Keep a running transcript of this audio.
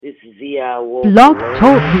Blog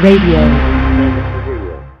Talk Radio.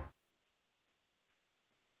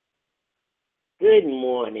 Good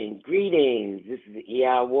morning, greetings. This is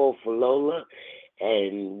E.I. Wolf for Lola,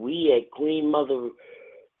 and we at Queen Mother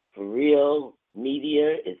for Real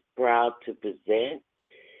Media is proud to present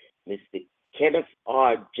Mr. Kenneth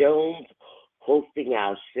R. Jones hosting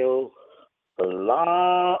our show,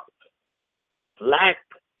 Black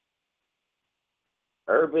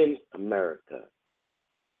Urban America.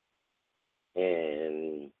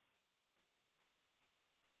 And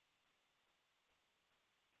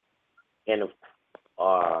Kenneth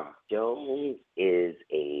R. Jones is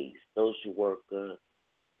a social worker,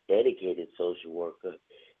 dedicated social worker,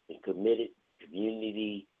 and committed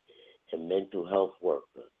community and mental health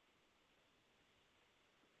worker.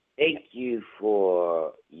 Thank you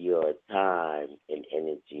for your time and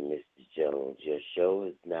energy, Mr. Jones. Your show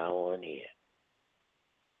is now on air.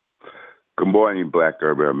 Good morning, Black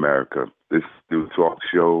Urban America. This is the new talk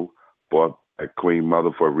show brought by Queen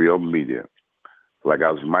Mother for Real Media.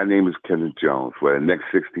 My name is Kenneth Jones. For the next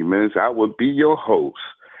 60 minutes, I will be your host.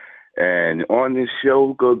 And on this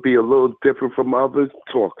show, going to be a little different from other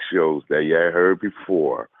talk shows that you had heard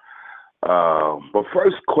before. But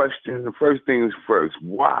first things first,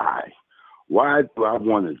 why? Why do I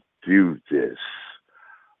want to do this?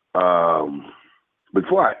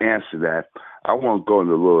 Before I answer that, I want to go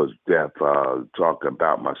into a little depth, talk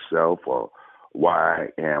about myself or why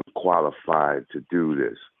I am qualified to do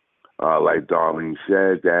this. Like Darlene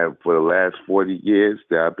said, that for the last 40 years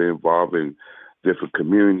that I've been involved in different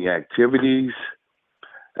community activities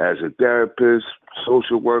as a therapist,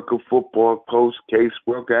 social worker, football coach,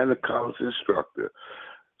 caseworker, and a college instructor.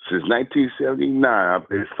 Since 1979, I've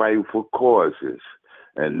been fighting for causes,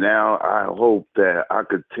 and now I hope that I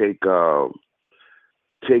could take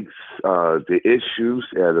the issues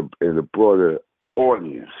in a broader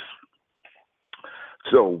audience.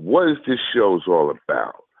 So, what is this show's all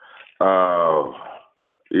about?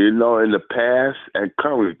 In the past and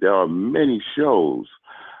currently, there are many shows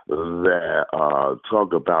that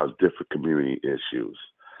talk about different community issues.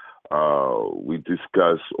 We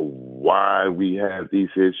discuss why we have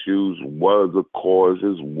these issues, what are the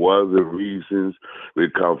causes, what are the reasons. We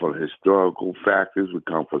come from historical factors, we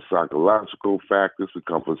come from psychological factors, we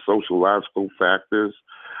come from sociological factors,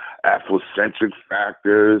 Afrocentric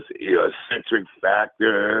factors, Eocentric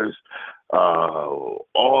factors,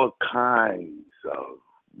 all kinds of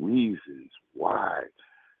reasons why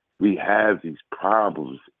we have these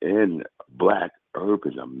problems in Black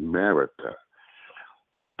urban America.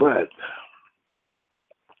 But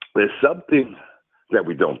there's something that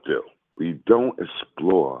we don't do. We don't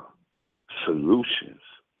explore solutions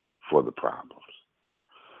for the problems.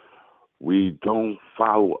 We don't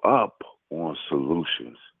follow up on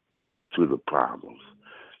solutions to the problems.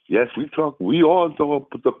 Yes, we all know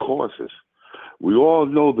the causes. We all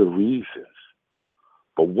know the reasons.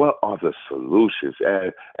 But what are the solutions?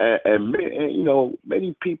 And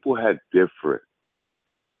many people have different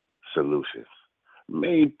solutions.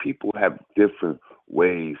 Many people have different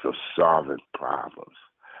ways of solving problems.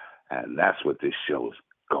 And that's what this show is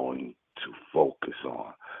going to focus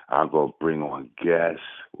on. I'm going to bring on guests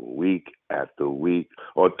week after week,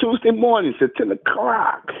 or Tuesday mornings at 10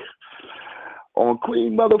 o'clock on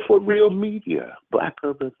Queen Mother for Real Media, Black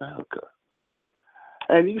Urban America.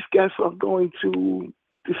 And these guests are going to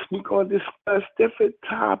discuss different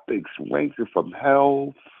topics ranging from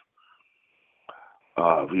health,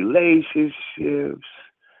 relationships,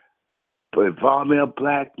 involvement of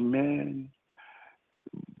Black men,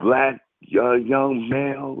 Black young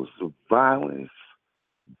males, violence,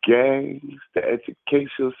 gangs, the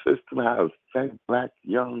educational system, how it affects Black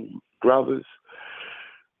young brothers.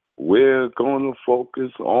 We're going to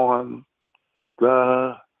focus on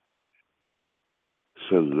the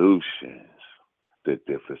solutions, the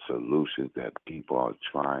different solutions that people are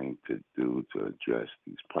trying to do to address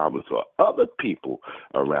these problems, or other people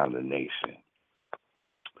around the nation,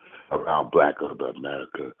 around Black urban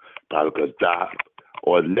America, probably adopt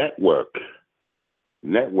or network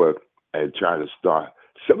and try to start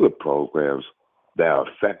similar programs that are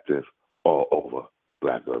effective all over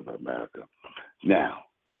Black urban America. Now,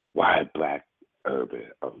 why Black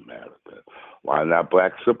urban America? Why not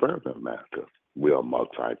Black suburban America? We are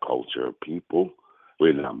multicultural people.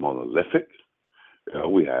 We're not monolithic.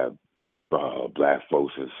 We have Black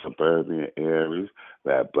folks in suburban areas.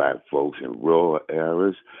 We have Black folks in rural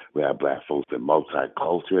areas. We have Black folks in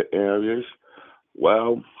multicultural areas.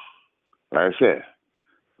 Well, like I said,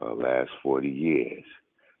 for the last 40 years,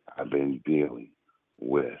 I've been dealing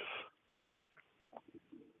with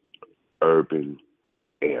urban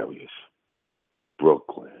areas,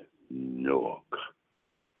 Brooklyn,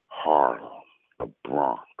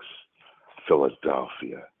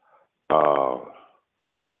 Philadelphia.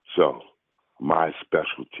 So my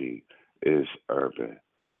specialty is urban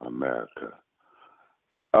America.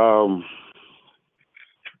 Um,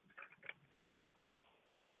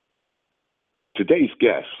 today's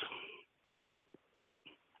guest,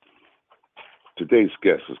 today's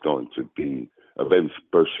guest is going to be a very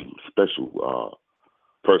special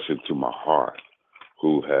person to my heart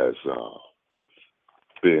who has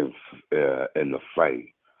been in the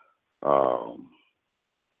fight um,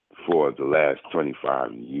 for the last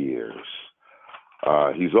 25 years.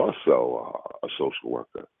 He's also a social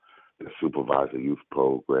worker, the supervisor youth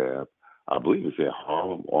program. I believe it's in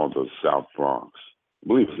Harlem on the South Bronx. I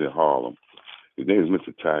believe it's in Harlem. His name is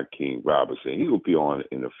Mr. Tykeen Robinson. He will be on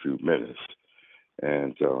in a few minutes.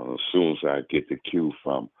 And as soon as I get the cue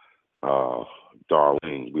from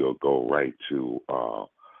Darlene, we'll go right to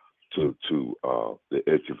the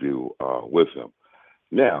interview with him.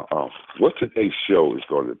 Now, what today's show is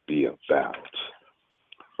going to be about?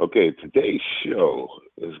 Okay, today's show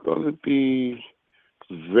is going to be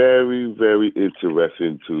very, very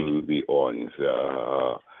interesting to the audience.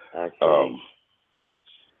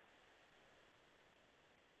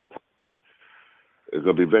 It's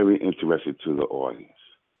going to be very interesting to the audience.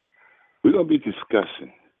 We're going to be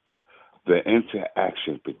discussing the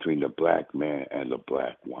interaction between the black man and the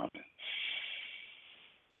black woman.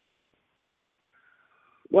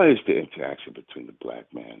 What is the interaction between the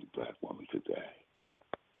black man and the black woman today?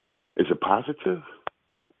 Is it positive?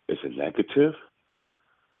 Is it negative?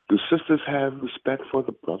 Do sisters have respect for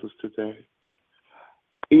the brothers today?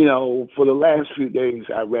 You know, for the last few days,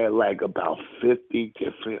 I read like about 50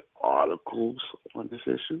 different articles on this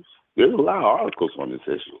issue. There's a lot of articles on this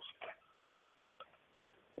issue.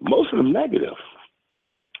 Most of them negative.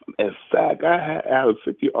 In fact, out of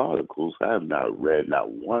 50 articles, I have not read not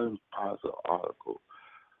one positive article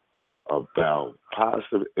about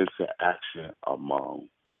positive interaction among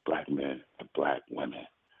black men and black women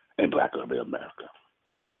in black urban America.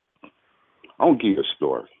 I'm going to give you a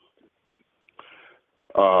story.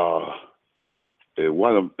 In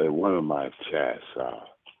one of my chats,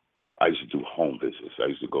 I used to do home visits. I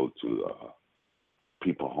used to go to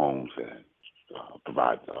people's homes and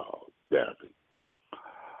provide therapy.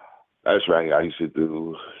 That's right. I used to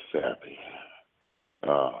do therapy.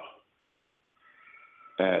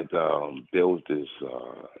 And there was this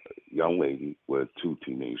young lady with two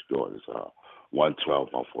teenage daughters, one 12,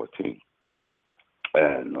 one 14.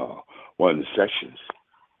 And one of the sessions,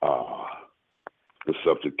 the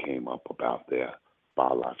subject came up about their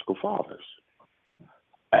biological fathers.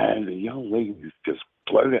 And the young lady just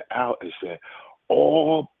blurted out and said,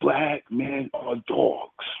 all black men are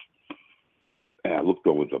dogs. And I looked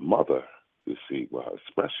over at the mother to see what her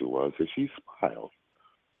expression was, and she smiled,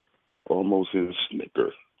 almost in a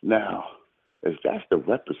snicker. Now, if that's the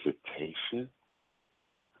representation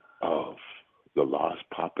of the large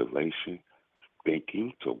population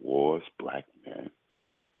thinking towards black men,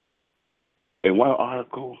 in one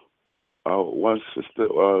article, one sister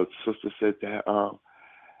said that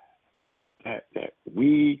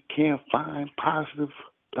we can't find positive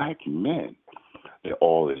black men. They're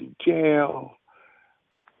all in jail.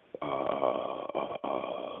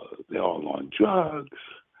 They're all on drugs,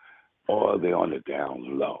 or they're on the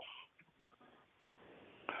down low.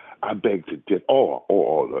 I beg to differ.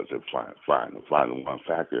 All doesn't find. The final one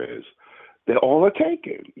factor is they all are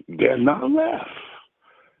taken. There's none left.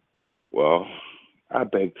 Well, I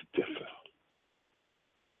beg to differ.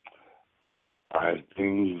 I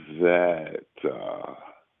think that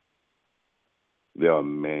there are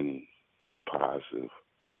many positive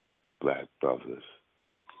black brothers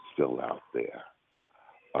still out there.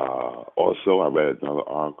 Also, I read another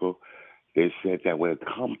article. They said that when it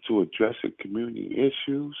comes to addressing community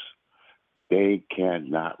issues, they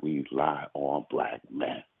cannot rely on black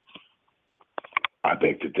men. I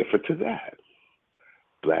beg to differ to that.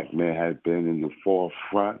 Black men have been in the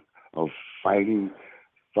forefront of fighting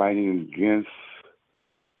against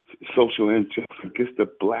social injustice against the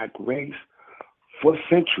black race for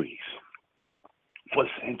centuries. For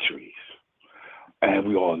centuries. And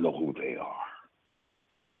we all know who they are.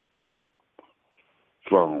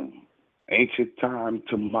 From ancient time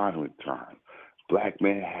to modern time, black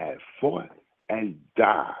men have fought and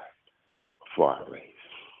died for our race.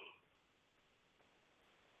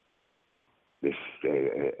 This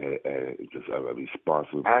is a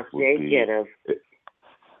responsible. I say, Kenneth.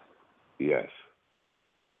 Yes.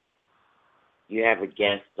 You have a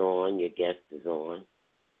guest on. Your guest is on.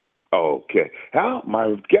 Okay.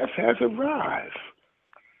 My guest has arrived.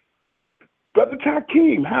 Brother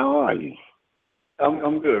Tykeen, how are you?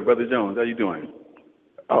 I'm good, Brother Jones. How you doing?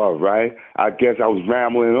 All right. I guess I was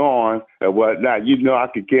rambling on and whatnot. You know, I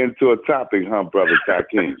could get into a topic, huh, Brother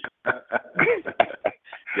Tykeen?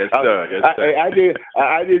 Yes, sir. Yes, sir.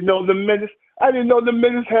 I didn't know the minutes. I didn't know the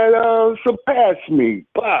minutes had surpassed me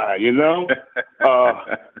by. You know.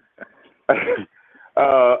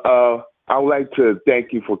 I would like to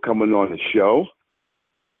thank you for coming on the show.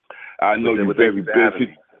 I know you're very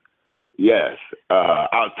busy. Yes.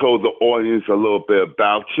 I told the audience a little bit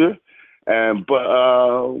about you, but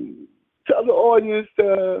tell the audience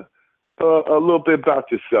a little bit about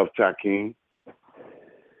yourself, Tykeen.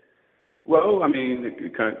 Well, I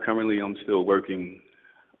mean, currently I'm still working,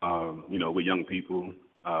 with young people.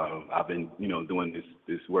 I've been, doing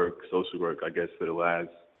this work, social work, I guess, for the last,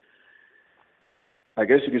 I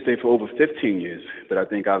guess you could say for over 15 years. But I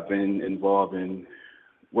think I've been involved in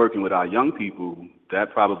working with our young people.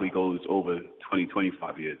 That probably goes over 20,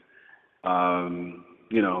 25 years. I'm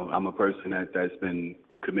a person that's been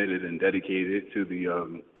committed and dedicated to the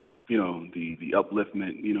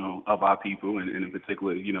upliftment, of our people, and in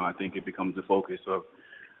particular, I think it becomes the focus of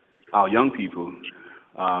our young people,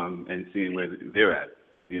 and seeing where they're at,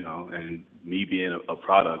 and me being a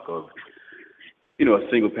product of, a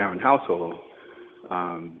single parent household,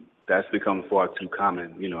 that's become far too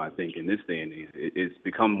common, I think in this day and age. It's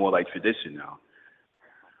become more like tradition now.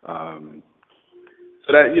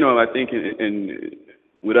 So that, I think in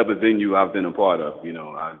whatever venue I've been a part of,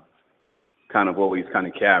 I've kind of always kind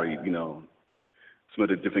of carried, some of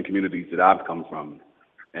the different communities that I've come from,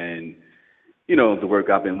 and, the work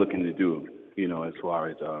I've been looking to do, as far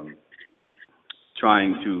as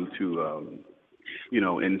trying to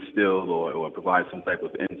instill or provide some type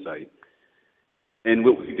of insight in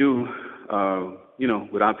what we do,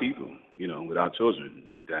 with our people, with our children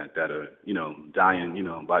that are,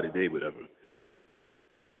 dying, by the day, whatever.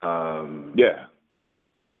 Yeah.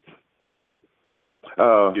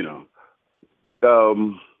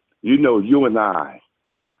 You and I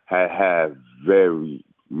had very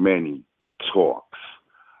many talks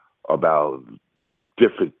about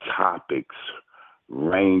different topics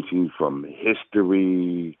ranging from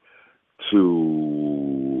history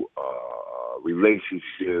to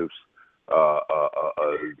relationships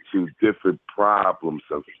to different problems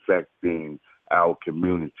affecting our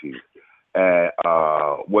community. And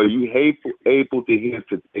were you able to hear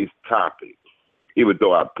today's topic, even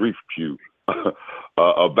though I briefed you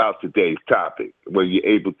about today's topic? Were you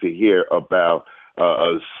able to hear about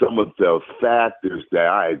some of the factors that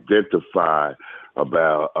I identified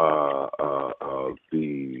about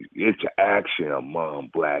the interaction among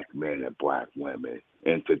Black men and Black women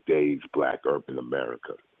in today's Black urban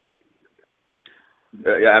America?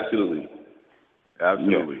 Yeah, absolutely.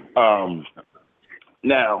 Absolutely. Yeah.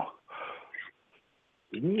 Now,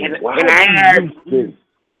 can I ask?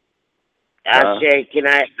 Shay,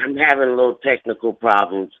 I'm having a little technical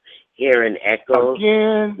problems hearing echoes.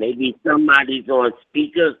 Again? Maybe somebody's on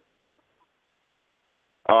speaker.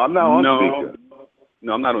 Oh, I'm not on speaker.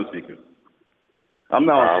 No, I'm not on speaker. I'm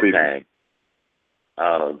not on speaker. Okay.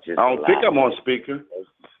 Oh, just I don't think I'm on speaker.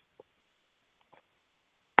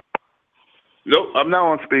 Nope, I'm not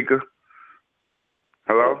on speaker.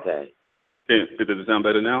 Hello? Okay. Does it sound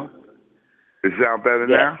better now? Does it sound better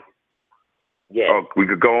now? Yes. Oh, we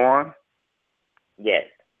could go on? Yes.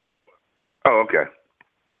 Oh, okay.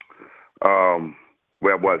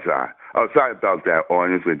 Where was I? Oh, sorry about that,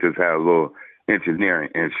 audience. We just had a little engineering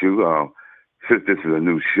issue. Since this is a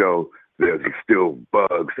new show, there's still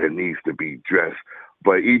bugs that needs to be addressed.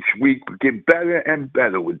 But each week we get better and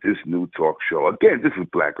better with this new talk show. Again, this is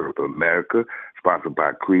Black Urban America, sponsored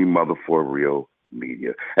by Queen Mother for Real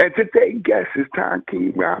Media. And today's guest is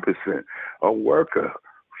Tykeen Robinson, a worker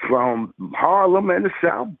from Harlem and the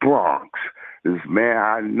South Bronx. This man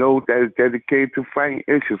I know that is dedicated to fighting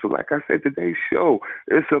issues. So like I said, today's show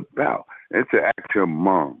is about interaction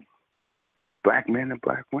among Black men and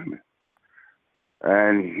Black women.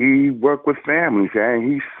 And he worked with families, and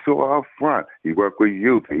he saw up front. He worked with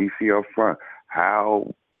youth, and he see up front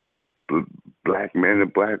how Black men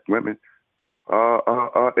and Black women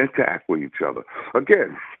interact with each other.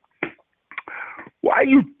 Again, why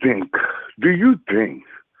do you think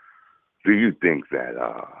that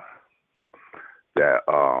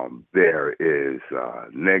there is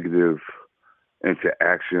negative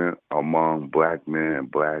interaction among Black men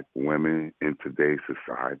and Black women in today's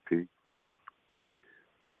society?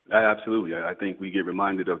 Absolutely. I think we get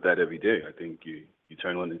reminded of that every day. I think you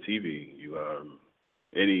turn on the TV,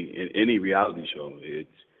 any reality show, it's,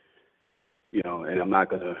 and I'm not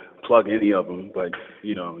going to plug any of them, but,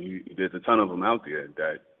 there's a ton of them out there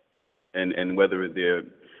that, and whether they're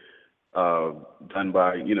done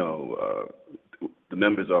by, the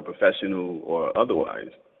members are professional or otherwise,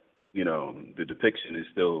 the depiction is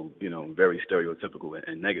still, very stereotypical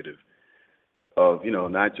and negative of,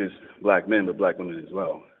 not just black men, but black women as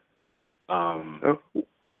well.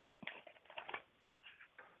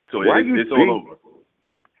 So it's all over.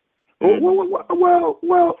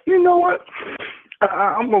 Well, you know what?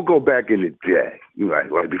 I'm going to go back in the day,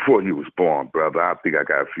 like before you was born, brother. I think I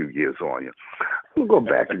got a few years on you. I'm going to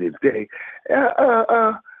go back in the day.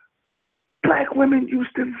 Black women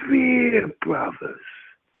used to veer brothers.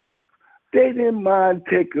 They didn't mind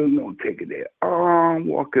taking their arm,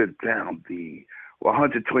 walking down the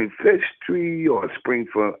 125th Street or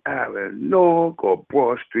Springfield Avenue or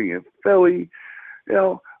Broad Street in Philly.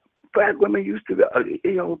 Black women used to,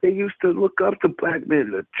 they used to look up to black men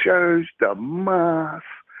in the church, the mosque,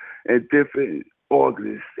 and different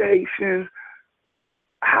organizations.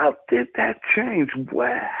 How did that change?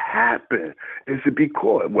 What happened? Is it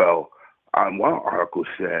because, one article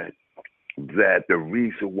said that the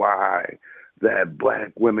reason why that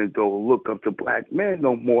black women don't look up to black men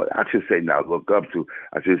no more, I should say not look up to,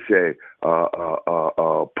 I should say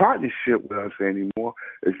partnership with us anymore,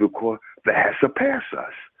 is because they have surpassed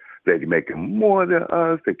us. They're making more than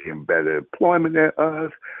us. They're getting better employment than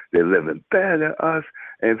us. They're living better than us.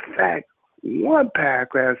 In fact, one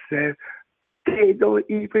paragraph said they don't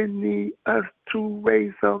even need us to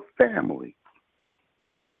raise a family.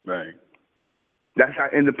 Right. That's how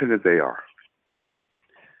independent they are.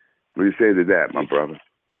 What do you say to that, my brother?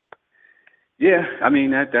 Yeah, I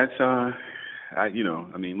mean that's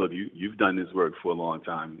look, you've done this work for a long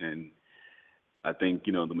time, and I think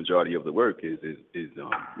the majority of the work is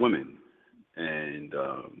women, and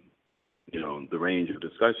the range of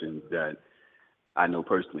discussions that I know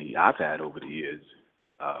personally I've had over the years,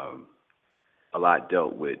 a lot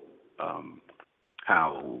dealt with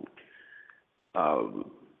how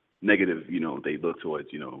negative they look towards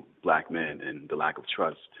black men and the lack of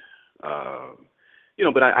trust.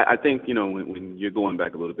 But I think when you're going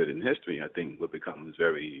back a little bit in history, I think what becomes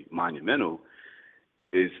very monumental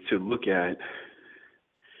is to look at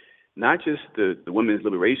not just the women's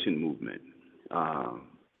liberation movement,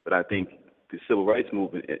 but I think the civil rights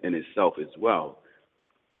movement in itself as well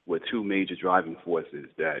were two major driving forces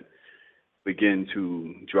that begin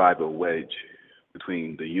to drive a wedge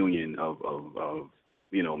between the union of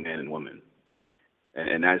man and woman.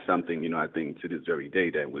 And that's something, I think to this very day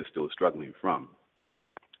that we're still struggling from,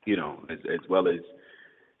 as well as,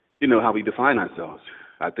 how we define ourselves.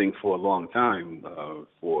 I think for a long time,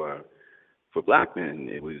 for black men,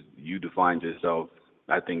 it was you defined yourself,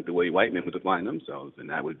 I think, the way white men would define themselves, and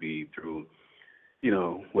that would be through,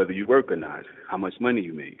 whether you work or not, how much money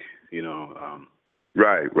you make,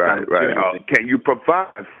 Right. Can you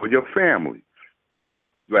provide for your family?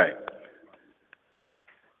 Right.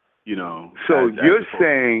 So you're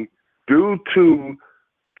saying due to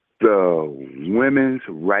the women's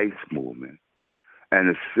rights movement and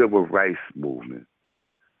the civil rights movement,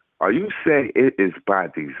 are you saying it is by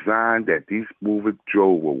design that these movements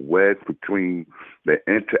drove a wedge between the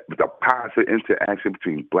positive interaction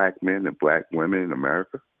between black men and black women in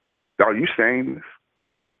America? Are you saying this?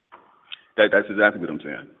 That's exactly what I'm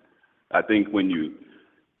saying. I think when you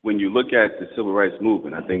look at the civil rights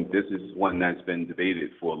movement, I think this is one that's been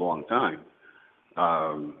debated for a long time,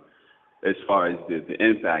 as far as the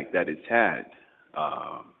impact that it's had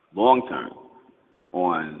long term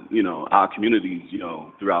on our communities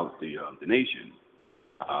throughout the nation,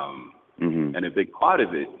 and a big part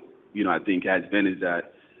of it I think has been is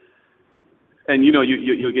that, and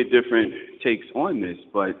you'll get different takes on this,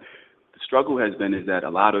 but the struggle has been is that a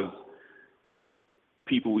lot of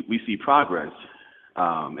people we see progress.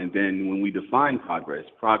 And then when we define progress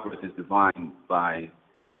is defined by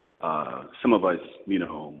some of us,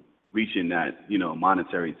 reaching that,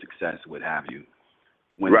 monetary success, what have you.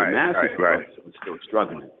 When the masses are still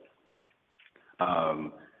struggling.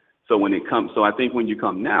 So I think when you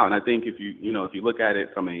come now, and I think if you look at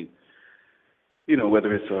it from a,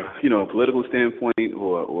 whether it's a political standpoint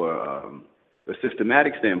or a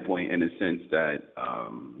systematic standpoint, in the sense that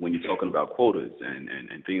when you're talking about quotas and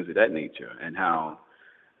things of that nature, and how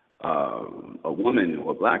a woman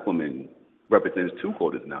or a black woman represents two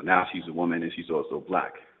quotas now. Now she's a woman and she's also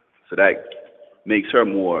black. So that makes her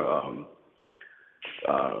more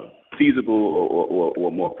feasible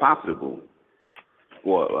or more profitable,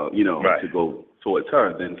 or to go towards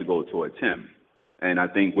her than to go towards him. And I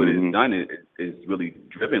think what it's done is really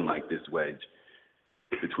driven like this wedge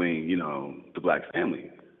between the black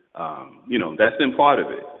family. That's been part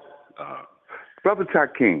of it. Brother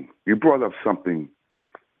Tykeen, you brought up something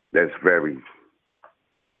that's very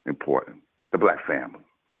important: the black family.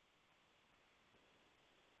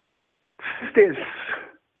 there's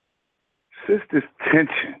this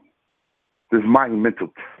tension, this monumental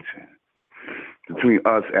tension between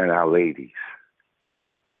us and our ladies,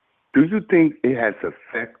 do you think it has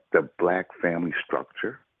affected the black family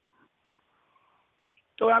structure?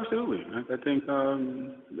 Oh, absolutely. I think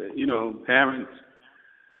parents,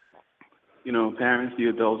 the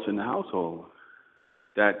adults in the household,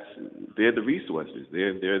 they're the resources.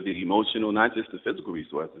 They're the emotional, not just the physical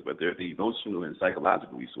resources, but they're the emotional and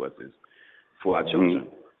psychological resources for our children.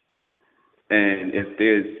 And if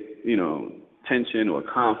there's tension or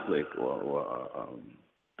conflict or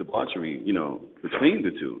debauchery, between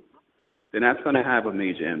the two, then that's going to have a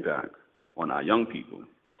major impact on our young people.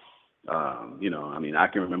 I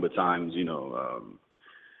can remember times, and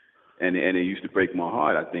it used to break my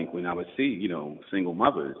heart, I think, when I would see, single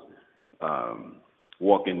mothers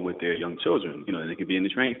walking with their young children, and they could be in the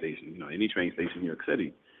train station, any train station in New York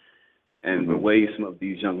City. And the way some of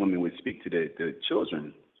these young women would speak to their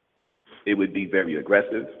children, it would be very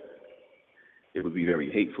aggressive. It would be very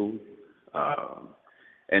hateful.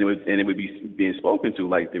 And it would be being spoken to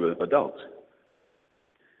like they were adults.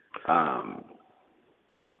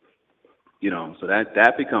 So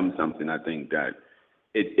that becomes something, I think, that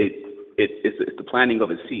it's the planting of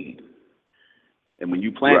a seed. And when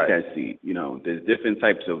you plant that seed, there's different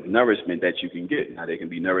types of nourishment that you can get. Now, there can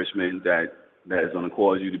be nourishment that is going to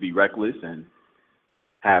cause you to be reckless and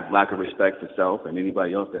have lack of respect for self and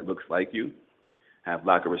anybody else that looks like you, have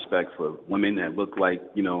lack of respect for women that look like,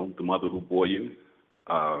 the mother who bore you,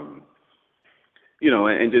 and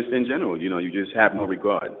just in general, you just have no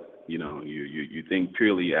regard. You think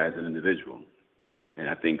purely as an individual. And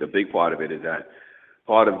I think a big part of it is that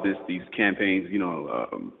part of these campaigns,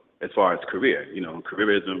 as far as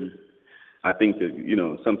careerism, I think that,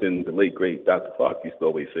 something the late, great Dr. Clark used to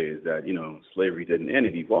always say is that, slavery didn't end,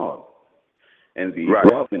 it evolved. And the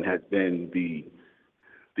evolvement has been the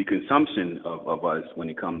consumption of us when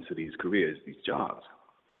it comes to these careers, these jobs,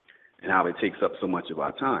 and how it takes up so much of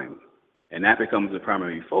our time. And that becomes the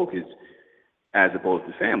primary focus as opposed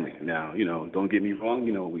to family. Now, don't get me wrong,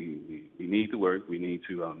 we need to work, we need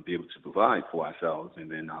to be able to provide for ourselves and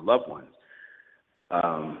then our loved ones.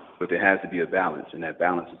 But there has to be a balance, and that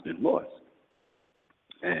balance has been lost.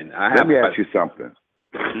 And Let me ask you something.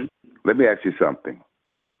 Let me ask you something.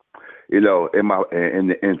 In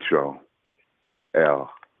the intro, L,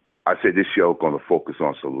 I said this show going to focus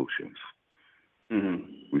on solutions.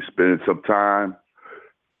 We're spending some time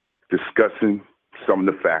discussing some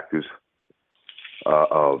of the factors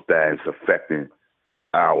of that is affecting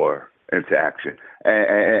our interaction.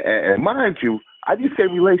 And mind you, I didn't say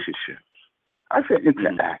relationships. I said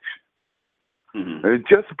interaction. And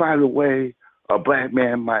just by the way, a black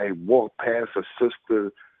man might walk past a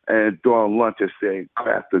sister and during lunch and say, good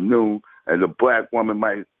afternoon, and the black woman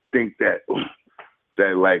might think that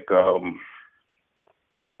like the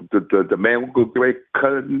man would go cut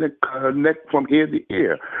her neck from ear to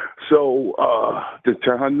ear. So to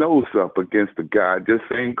turn her nose up against the guy just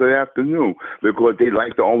saying good afternoon because they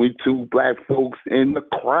like the only two black folks in the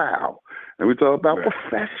crowd. And we talk about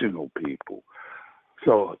professional people.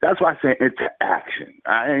 So that's why I say interaction.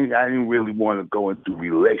 I didn't really want to go into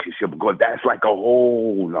relationship because that's like a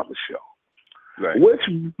whole nother show, which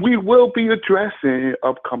we will be addressing in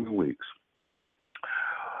upcoming weeks.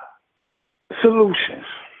 Solutions.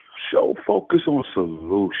 Show focus on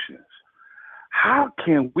solutions. How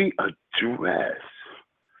can we address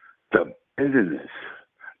the bitterness,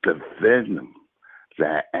 the venom,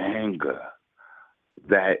 the anger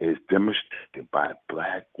that is demonstrated by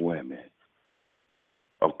black women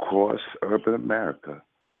across urban America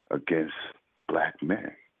against black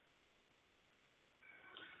men?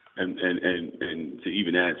 And to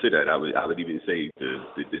even add to that, I would even say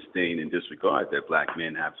the disdain and disregard that black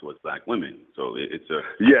men have towards black women. So it's a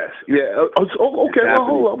okay.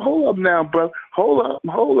 Well, hold up now, bro.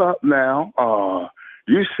 Hold up now.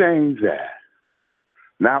 You're saying that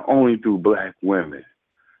not only do black women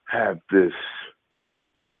have this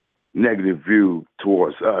negative view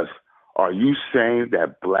towards us, are you saying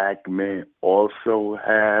that black men also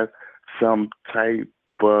have some type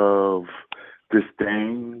of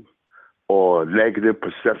disdain or negative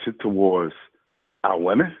perception towards our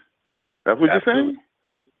women? That's what you're saying?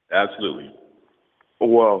 Absolutely.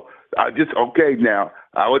 Well, I just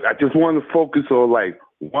want to focus on like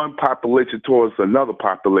one population towards another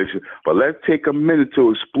population, but let's take a minute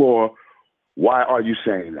to explore why are you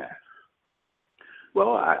saying that?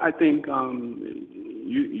 Well, I think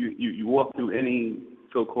you walk through any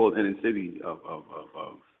so-called inner city of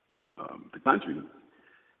the country,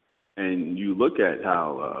 and you look at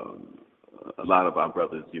how a lot of our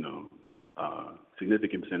brothers,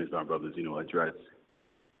 significant percentage of our brothers, address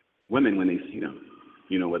women when they see them,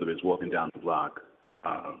 whether it's walking down the block,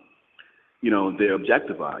 they're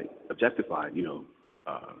objectified,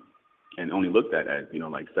 and only looked at as,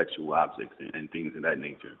 like sexual objects and things of that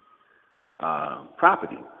nature.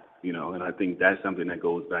 Property, and I think that's something that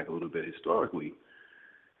goes back a little bit historically,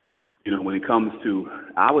 when it comes to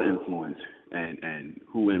our influence and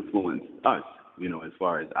who influenced us, as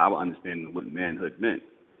far as our understanding of what manhood meant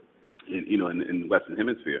in the Western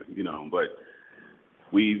Hemisphere, but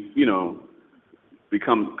we've,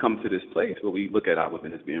 come to this place where we look at our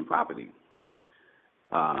women as being property,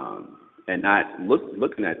 and not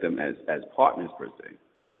looking at them as partners per se,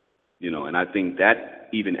 and I think that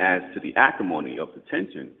even adds to the acrimony of the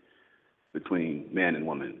tension between man and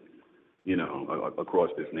woman, across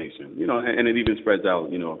this nation, and it even spreads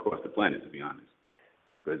out, across the planet, to be honest,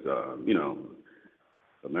 because,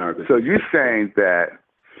 America. So you're saying that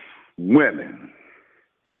women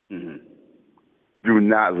do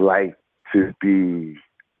not like to be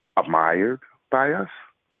admired by us?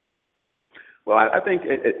 Well, I think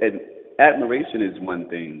admiration is one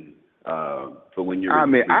thing, but when you're...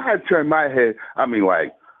 I had turned my head,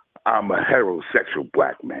 like, I'm a heterosexual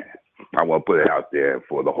black man. I want to put it out there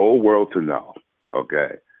for the whole world to know,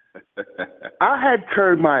 okay? I had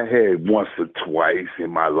turned my head once or twice in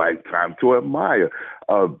my lifetime to admire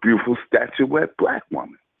a beautiful statuette black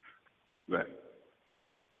woman. Right.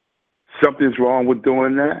 Something's wrong with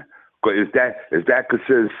doing that? Is that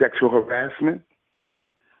considered sexual harassment?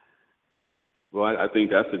 Well, I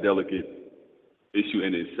think that's a delicate issue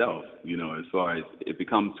in itself, as far as it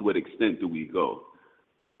becomes to what extent do we go?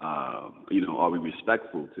 Are we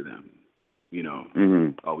respectful to them?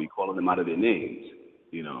 Are we calling them out of their names?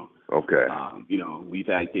 Okay. We've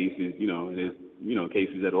had cases, there's,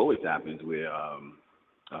 cases that always happens where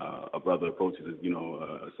a brother approaches,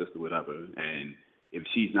 a sister, whatever, and if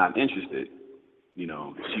she's not interested,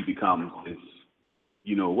 she becomes this,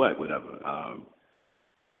 whatever.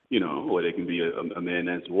 Or there can be a man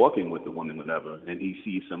that's walking with a woman, whatever, and he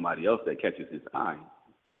sees somebody else that catches his eye,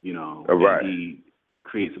 right. And he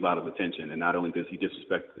creates a lot of attention. And not only does he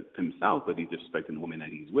disrespect himself, but he's disrespecting the woman that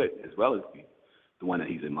he's with, as well as the one that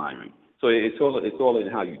he's admiring. So it's all in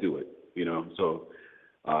how you do it, So,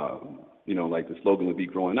 like the slogan would be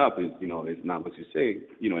growing up is, it's not what you say,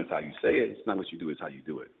 it's how you say it. It's not what you do, it's how you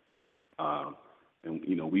do it.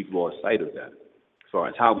 And we've lost sight of that as far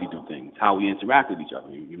as how we do things, how we interact with each other.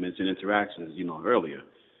 You mentioned interactions, earlier.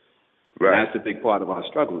 Right. And that's a big part of our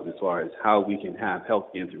struggles as far as how we can have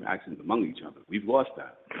healthy interactions among each other. We've lost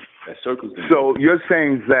that. That circles. So you're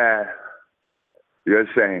saying that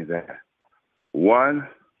one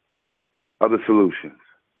of the solutions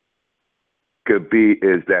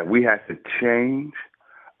is that we have to change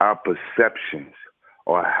our perceptions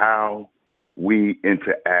or how we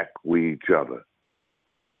interact with each other.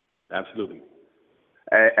 Absolutely.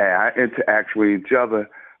 And our interaction with each other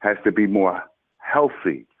has to be more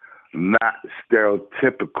healthy, not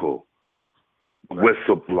stereotypical, right.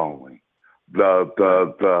 Whistleblowing, the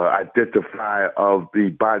identify of the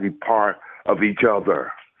body part of each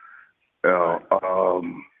other.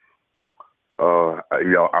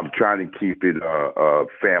 I'm trying to keep it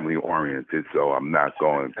family oriented, so I'm not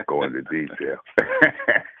going into detail.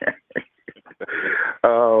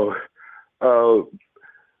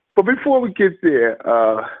 But before we get there,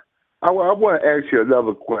 I want to ask you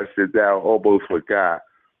another question that I almost forgot.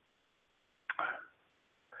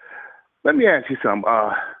 Let me ask you something.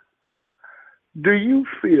 Do you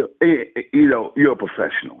feel, you're a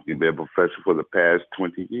professional. You've been a professional for the past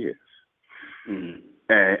 20 years. Mm-hmm.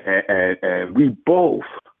 And we both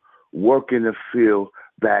work in a field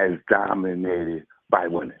that is dominated by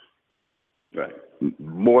women. Right.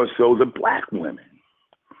 More so than black women.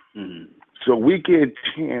 Mm-hmm. So we get a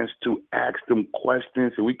chance to ask them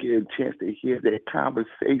questions, and we get a chance to hear their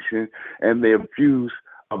conversation and their views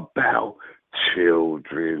about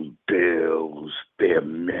children, bills, their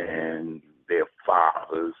men, their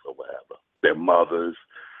fathers, or whatever, their mothers.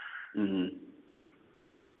 Mm-hmm.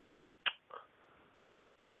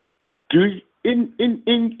 Do you,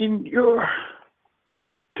 in your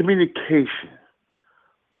communication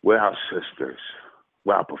with our sisters,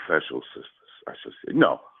 with our professional sisters, I should say,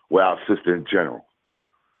 with our sister in general,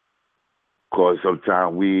 because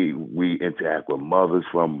sometimes we interact with mothers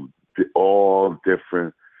from all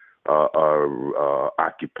different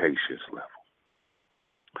occupations level.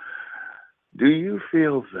 Do you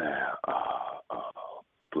feel that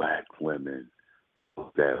black women,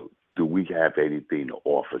 do we have anything to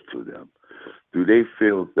offer to them? Do they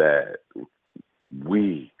feel that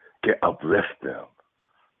we can uplift them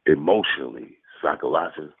emotionally,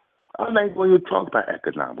 psychologically, I like when you talk about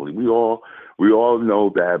economically. We all know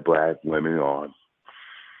that black women are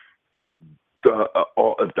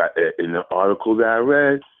in the article that I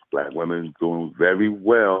read, black women doing very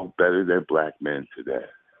well, better than black men today,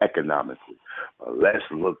 economically. But let's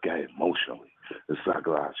look at it emotionally and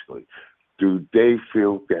psychologically. Do they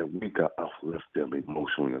feel that we can uplift them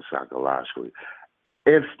emotionally and psychologically?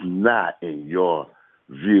 If not, in your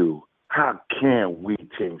view, how can we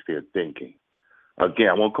change their thinking? Again,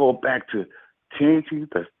 I want to go back to changing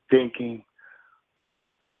the thinking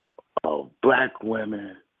of black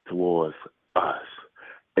women towards us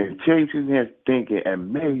and changing their thinking,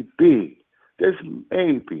 and maybe,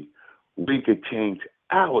 we could change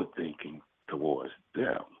our thinking towards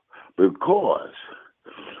them. Because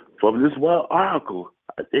from this one article,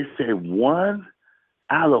 they say 1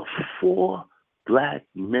 out of 4 black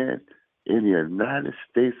men in the United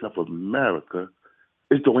States of America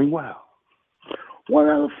is doing well. 1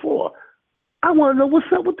 out of 4. I want to know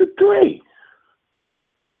what's up with the 3.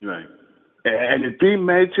 Right. And the 3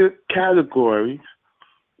 major categories: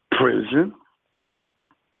 prison,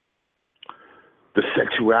 the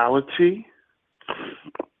sexuality,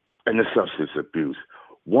 and the substance abuse.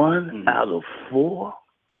 1 out of 4?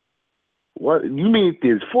 What you mean?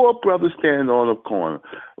 There's 4 brothers standing on the corner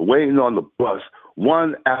waiting on the bus.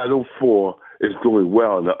 1 out of 4 is doing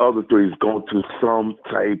well, and the other 3 is going to some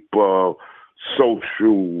type of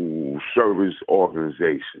social service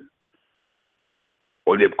organization.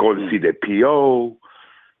 Or they're going to see their PO,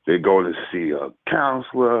 they're going to see a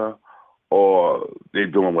counselor, or they're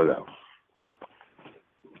doing whatever.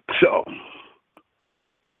 So,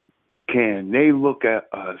 can they look at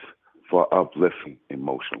us for uplifting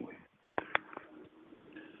emotionally?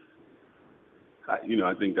 I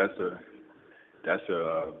think that's a that's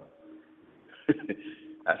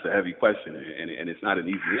a heavy question, and it's not an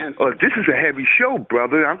easy answer. Oh, this is a heavy show,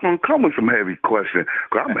 brother. I'm going to come with some heavy questions,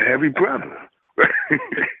 because I'm a heavy brother.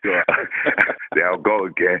 There I'll go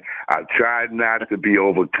again. I tried not to be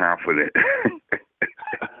overconfident.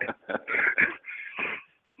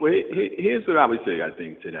 Well, here's what I would say, I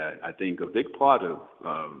think, to that. I think a big part of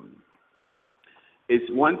it's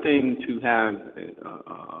one thing to have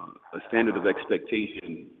a standard of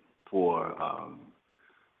expectation for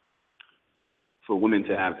women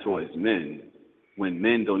to have towards men when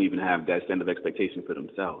men don't even have that standard of expectation for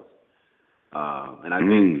themselves. And I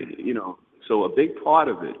think, so a big part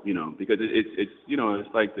of it, because it's it's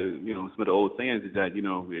like some of the old sayings is that,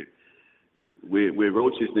 we're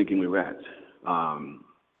roaches thinking we're rats.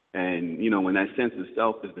 And, when that sense of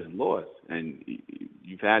self has been lost and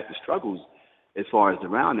you've had the struggles as far as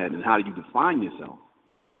around that, and how do you define yourself?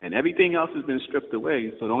 And everything else has been stripped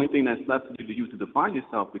away. So the only thing that's left for you to use to define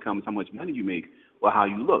yourself becomes how much money you make or how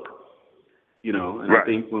you look. And right. I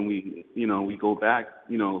think when we go back,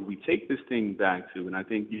 we take this thing back to, and I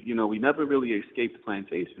think, we never really escaped the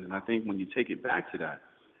plantation. And I think when you take it back to that,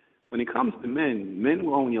 when it comes to men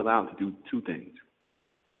were only allowed to do 2 things.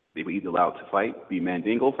 They were either allowed to fight, be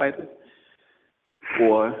mandingo fighters,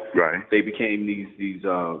 or right. They became these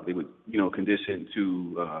they were, conditioned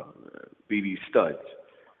to be these studs.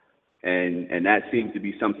 And that seems to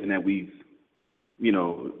be something that we've,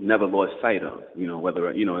 never lost sight of, whether,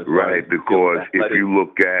 right, because if you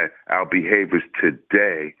look at our behaviors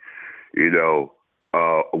today,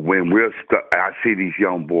 when we're stuck, I see these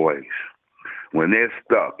young boys, when they're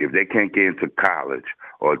stuck, if they can't get into college,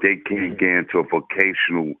 or they can't get into a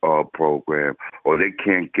vocational program, or they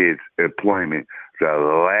can't get employment, the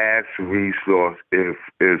last resource is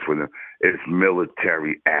for them is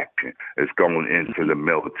military action. It's going into the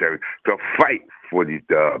military to fight for the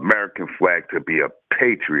American flag, to be a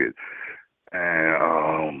patriot,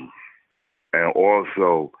 and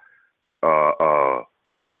also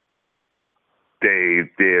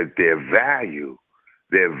their value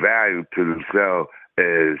to themselves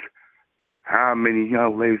is how many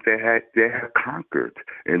young ladies they have conquered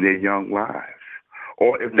in their young lives,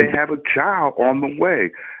 or if they have a child on the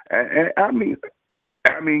way. And I mean,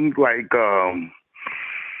 like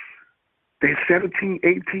they're 17,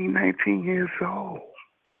 18, 19 years old.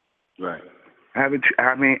 Right.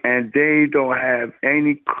 And they don't have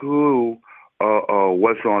any clue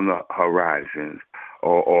what's on the horizon,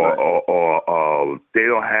 or they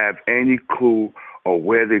don't have any clue of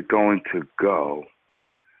where they're going to go.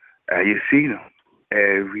 And you see them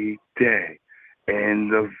every day in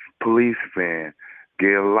the police van,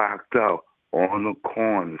 get locked up on the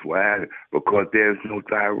corners, because there's no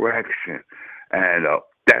direction. And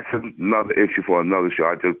that's another issue for another show.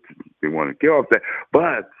 I just didn't want to get off that.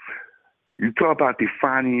 But you talk about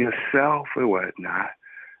defining yourself and whatnot,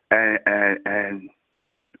 and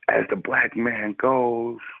as the black man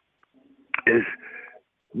goes, is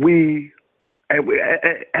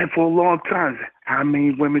and for a long time, how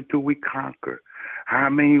many women do we conquer? How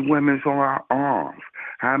many women's on our arms?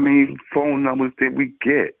 How many phone numbers did we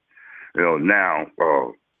get? Now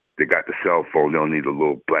they got the cell phone. They don't need a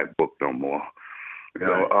little black book no more. They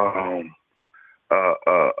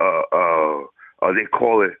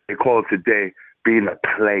call it today being a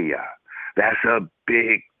player. That's a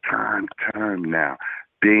big time term now.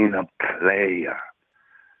 Being a player.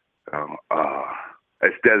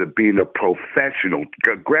 Instead of being a professional,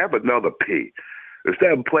 grab another P.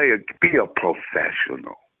 Instead of player, be a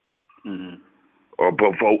professional. Mm-hmm. Or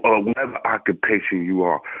whatever occupation you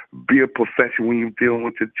are. Be a professional when you're dealing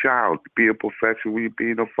with your child. Be a professional when you're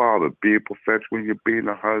being a father. Be a professional when you're being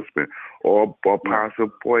a husband or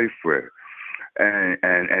possible boyfriend.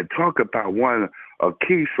 And talk about a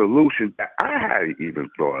key solution that I hadn't even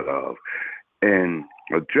thought of in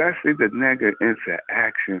addressing the negative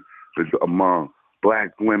interaction among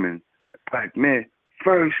black women, black men.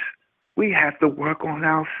 First, we have to work on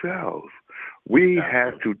ourselves. We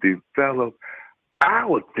have to develop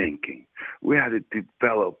our thinking. We have to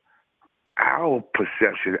develop our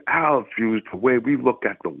perception, our views, the way we look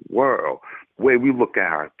at the world, the way we look at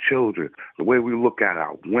our children, the way we look at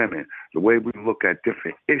our women, the way we look at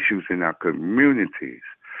different issues in our communities.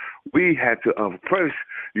 We had to, first,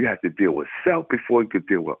 you have to deal with self before you could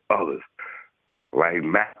deal with others. Like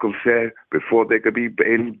Malcolm said, before there could be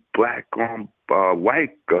any black on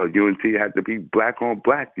white unity, had to be black on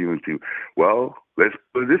black unity. Well, let's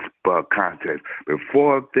put this context.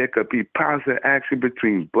 Before there could be positive action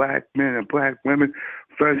between black men and black women,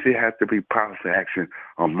 first it has to be positive action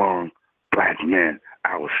among black men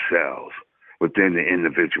ourselves, within the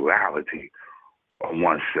individuality of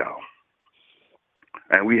oneself.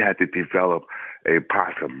 And we had to develop a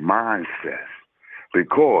positive mindset.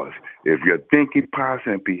 Because if you're thinking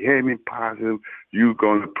positive and behaving positive, you're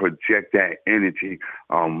going to project that energy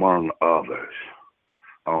among others,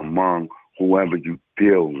 among whoever you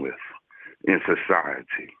deal with in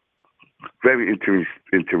society. Very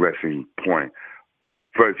interesting point.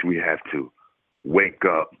 First, we have to wake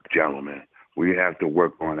up, gentlemen. We have to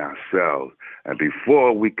work on ourselves. And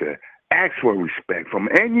before we could ask for respect from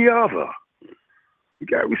any other, we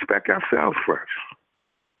got to respect ourselves first.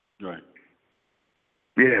 Right.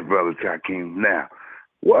 Yeah, Brother Tykeen. Now,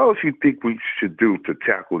 what else you think we should do to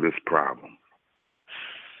tackle this problem?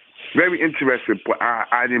 Very interesting. But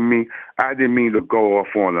I didn't mean to go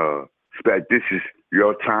off on a spec. This is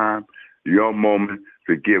your time, your moment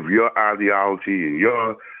to give your ideology and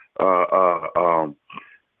your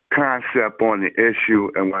concept on the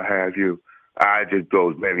issue and what have you. I just thought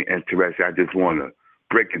it was very interesting. I just want to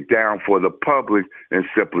break it down for the public in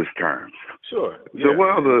simplest terms. Sure. Yeah. So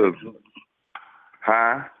what other...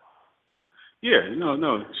 Huh? Yeah,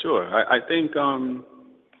 no, sure. I think,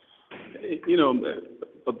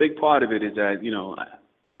 a big part of it is that,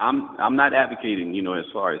 I'm not advocating, as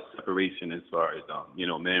far as separation, as far as,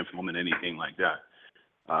 man from woman, anything like that.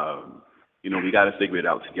 We got to figure it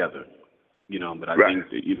out together, but I think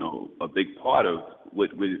that, a big part of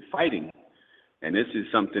what we're fighting, and this is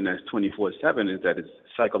something that's 24/7, is that it's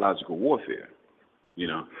psychological warfare,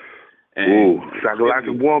 And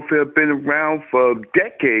psychological warfare been around for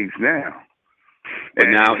decades now. But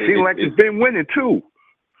and now it seems like it's been winning too.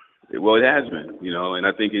 Well, it has been, and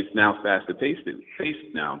I think it's now faster paced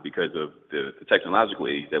now because of the technological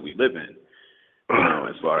age that we live in,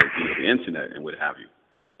 as far as the internet and what have you.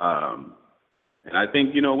 And I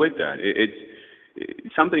think, with that,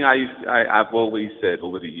 it's something I've always said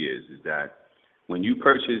over the years is that when you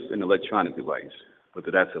purchase an electronic device, whether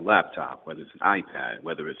that's a laptop, whether it's an iPad,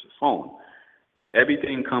 whether it's a phone,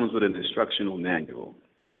 everything comes with an instructional manual.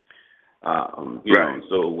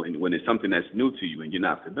 So when it's something that's new to you and you're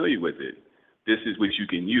not familiar with it, this is what you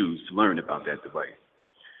can use to learn about that device.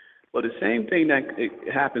 Well, the same thing that it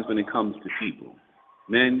happens when it comes to people,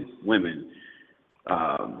 men, women.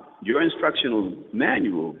 Your instructional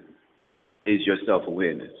manual is your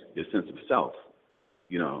self-awareness, your sense of self,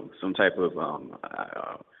 some type of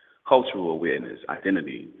cultural awareness,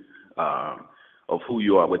 identity, of who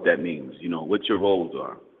you are, what that means, what your roles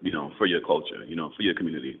are, for your culture, for your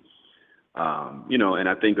community. And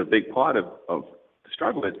I think a big part of the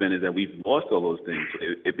struggle has been is that we've lost all those things.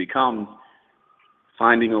 It becomes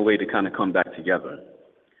finding a way to kind of come back together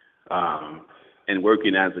and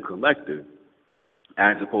working as a collective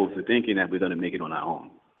as opposed to thinking that we're going to make it on our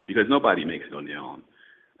own, because nobody makes it on their own.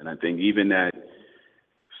 And I think even that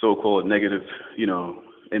so-called negative,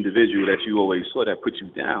 individual that you always saw that put you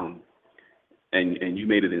down and you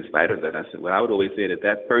made it in spite of that. I said, I would always say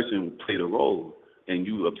that person played a role in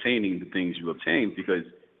you obtaining the things you obtained because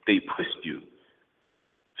they pushed you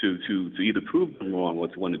to either prove them wrong or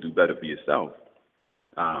to want to do better for yourself.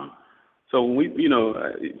 So when we,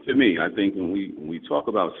 to me, I think when we talk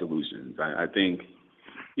about solutions, I think,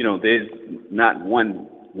 there's not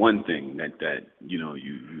one thing that you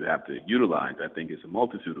have to utilize. I think it's a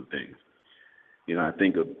multitude of things. I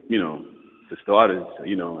think of, for starters,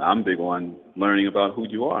 I'm big on learning about who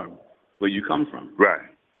you are, where you come from. Right.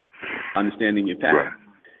 Understanding your past. Right.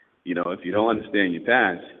 If you don't understand your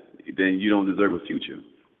past, then you don't deserve a future.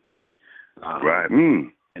 Right.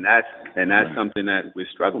 And that's something that we're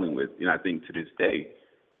struggling with. I think to this day,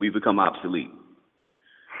 we've become obsolete.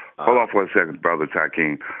 Hold on for a second, Brother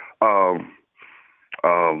Tykeen.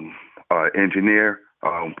 Engineer,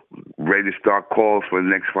 ready to start calls for the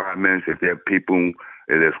next 5 minutes. If there are people,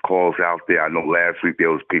 if there's calls out there. I know last week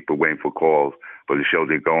there was people waiting for calls, but the show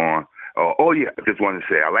did go on. I just want to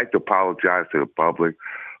say I'd like to apologize to the public,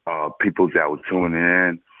 people that were tuning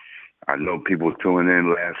in. I know people were tuning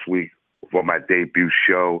in last week for my debut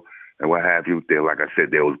show and what have you. There, like I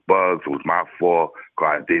said, there was bugs. It was my fault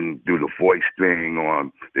because I didn't do the voice thing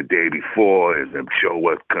on the day before, and the show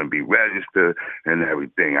couldn't be registered and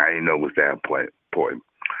everything. I didn't know it was that important.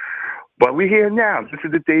 But we're here now. This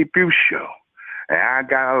is the debut show, and I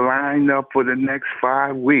got a line up for the next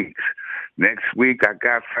 5 weeks. Next week, I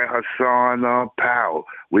got Hassan Powell.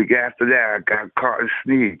 Week after that, I got Carter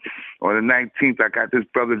Sneed. On the 19th, I got this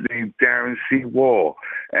brother named Darren C. Wall.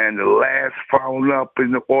 And the last following up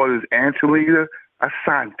in the order is Angelina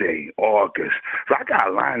Asante, August. So I got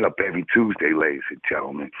a line up every Tuesday, ladies and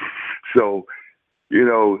gentlemen. So,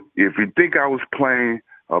 if you think I was playing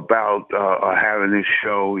about having this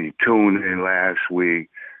show, you tuned in last week,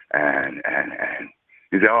 and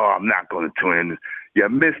you said, I'm not going to tune in. You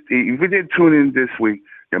missed. If you didn't tune in this week,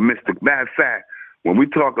 you missed it. Matter of fact, when we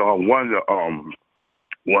talk on one of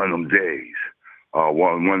them days,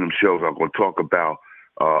 one of them shows, I'm going to talk about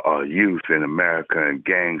youth in America and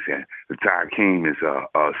gangs, and the Tykeen is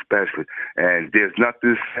especially. And there's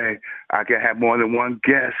nothing to say. I can have more than one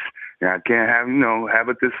guest, and I can have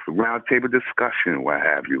this round table discussion, what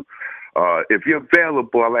have you. If you're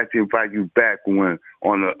available, I'd like to invite you back on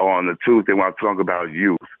the Tuesday when I talk about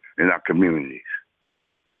youth in our communities.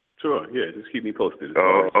 Sure, yeah, just keep me posted.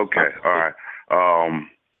 Okay, all right.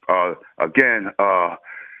 Again,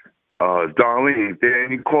 Darlene, if there are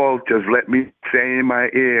any calls, just let me say in my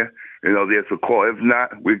ear, there's a call. If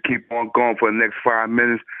not, we'll keep on going for the next 5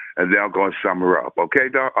 minutes, and then I'm going to sum her up. Okay,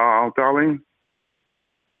 Darlene?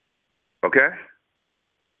 Okay?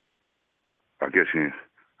 I guess you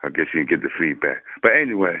can get the feedback. But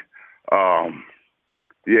anyway,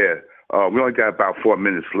 we only got about 4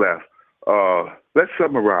 minutes left. Let's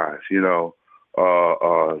summarize,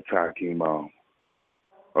 Tykeen.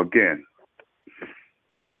 Again,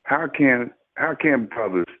 how can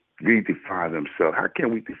brothers redefine themselves? How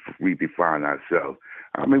can we redefine ourselves?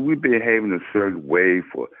 I mean, we've been behaving a certain way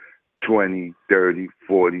for 20, 30,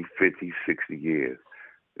 40, 50, 60 years.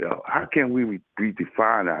 How can we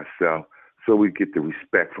redefine ourselves so we get the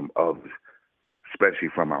respect from others, especially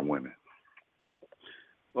from our women?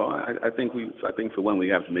 Well, I think for one, we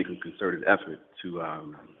have to make a concerted effort to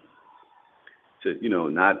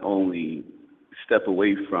not only step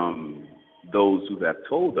away from those who have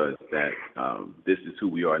told us that this is who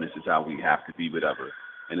we are and this is how we have to be, whatever.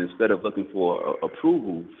 And instead of looking for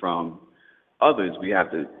approval from others, we have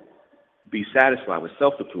to be satisfied with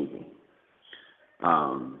self-approval.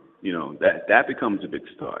 That becomes a big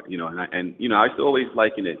start. And I used to always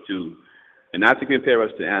liken it to, and not to compare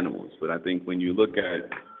us to animals, but I think when you look at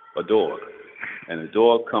a dog, and a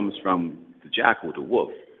dog comes from the jackal, the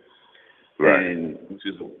wolf, right, and which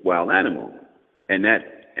is a wild animal, and that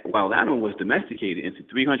wild animal was domesticated into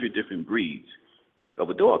 300 different breeds of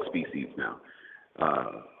a dog species. Now,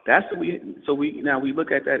 that's what we now we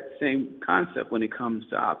look at that same concept when it comes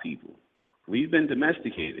to our people. We've been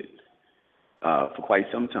domesticated for quite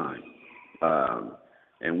some time,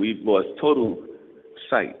 and we've lost total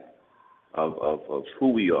sight of who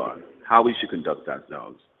we are, how we should conduct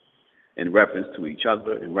ourselves in reference to each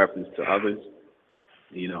other, in reference to others.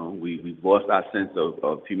 We've lost our sense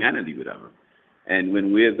of humanity, whatever. And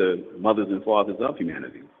when we're the mothers and fathers of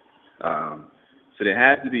humanity. So there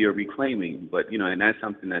has to be a reclaiming, but, and that's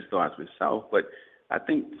something that starts with self. But I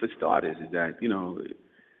think for starters is that,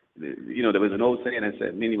 there was an old saying that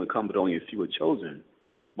said, many will come, but only a few are chosen.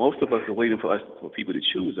 Most of us are waiting for people to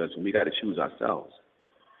choose us, and we got to choose ourselves.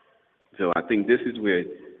 So I think this is where,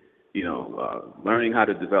 learning how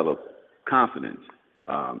to develop confidence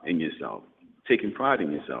in yourself, taking pride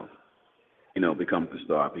in yourself, becomes the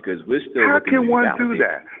start, because we're still. How can one do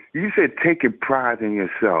that? You said taking pride in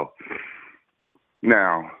yourself.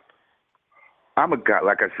 Now, I'm a guy,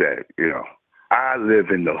 like I said, I live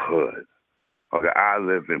in the hood. Okay, I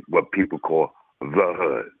live in what people call the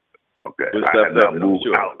hood. Okay, I have not moved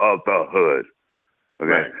out of the hood. Okay,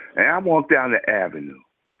 right. And I walk down the avenue,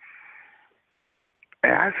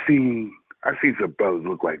 and I see some brothers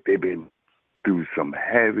look like they've been through some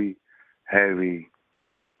heavy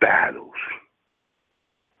battles.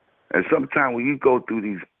 And sometimes when you go through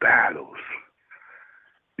these battles,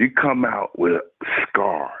 you come out with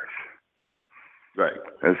scars. Right.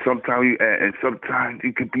 And sometimes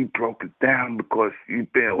you could be broken down because they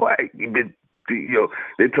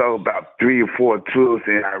talk about 3 or 4 tours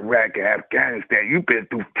in Iraq and Afghanistan. You've been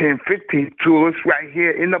through 10, 15 tours right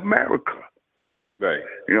here in America. Right.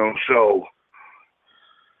 So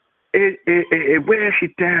it wears you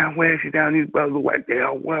down. These brothers look like they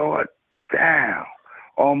are well down,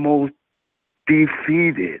 almost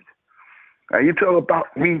defeated. Now you talk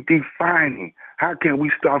about redefining. How can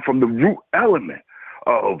we start from the root element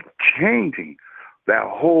of changing that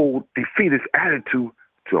whole defeatist attitude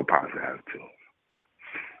to a positive attitude?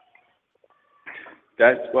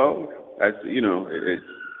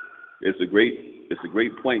 It's a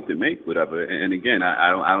great point to make, whatever. And again, I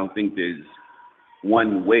don't think there's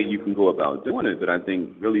one way you can go about doing it, but I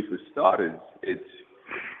think really for starters, it's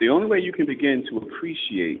the only way you can begin to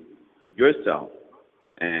appreciate yourself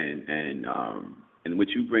and what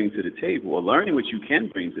you bring to the table, or learning what you can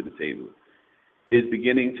bring to the table, is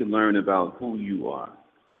beginning to learn about who you are.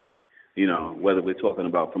 Whether we're talking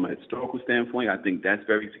about from a historical standpoint, I think that's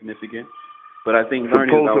very significant. But I think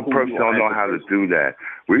learning about who you are. Suppose a person don't know how to do that.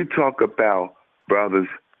 We talk about brothers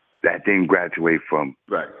that didn't graduate from.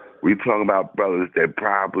 Right. We talk about brothers that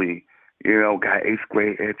probably, got 8th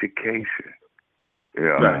grade education.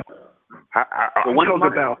 Right. I'm talking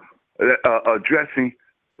about addressing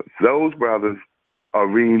those brothers are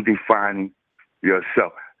redefining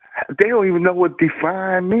yourself. They don't even know what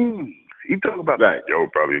define means. You talk about, right. Yo,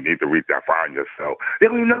 brother, you need to redefine yourself. They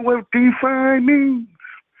don't even know what define means.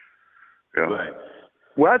 Right.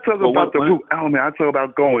 When I talk about the root element, I talk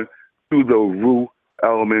about going through the root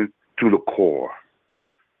element to the core.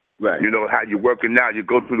 Right. How you're working out, you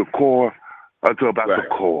go through the core. I talk about the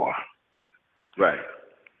core. Right.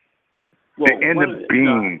 The inner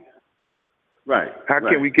being. Right. How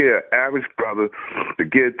can we get an average brother to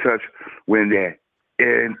get in touch with that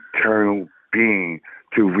internal being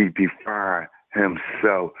to redefine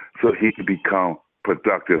himself so he can become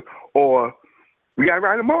productive? Or we got to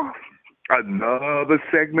write him off. Another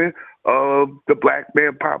segment of the black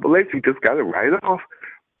man population. You just got to write it off.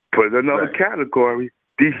 Put another category.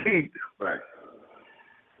 Defeat. Right.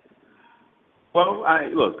 Well,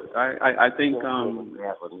 I think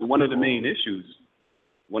one of the main issues.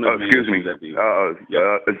 Excuse me.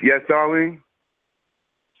 Yes, darling.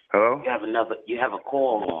 Hello. You have a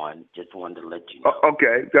call on. Just wanted to let you know.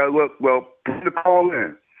 Okay. Well, put the call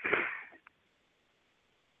in.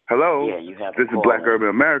 Hello. Yeah, you have. This is Black Urban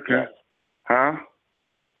America. Yes. Huh?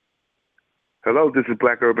 Hello. This is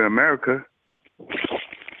Black Urban America.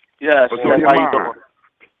 Yes. What's on your mind?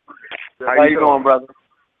 How you doing, brother?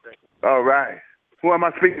 All right. Who am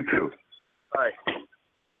I speaking to? Hi.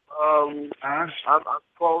 I'm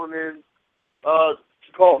calling in.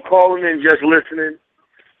 Calling in, just listening.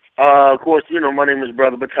 Of course, my name is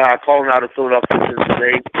Brother Batai, calling out of Philadelphia,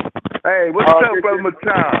 Pennsylvania. Hey, what's up, Brother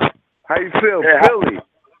Batai? How you feel, Philly?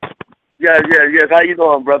 Yes. How you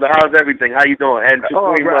doing, brother? How's everything? How you doing? And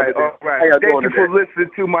all right. Thank you for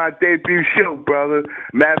listening to my debut show, brother.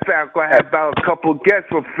 Matter of fact, I have about a couple of guests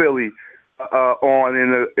from Philly on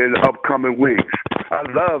in the upcoming weeks. I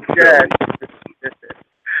love Philly.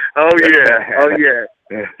 Oh yeah.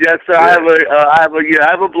 Yes, sir. I have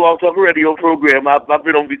a blog talk radio program. I've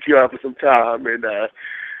been on VTR for some time, and had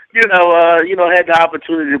the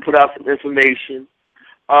opportunity to put out some information,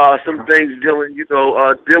 some things dealing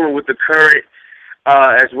with the current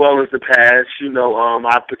as well as the past.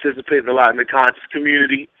 I participated a lot in the conscious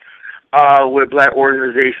community with black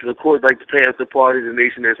organizations, of course, like the Panther Party, the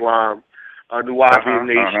Nation of Islam, the Wahhabi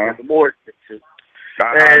Nation, and the Moorish Nation.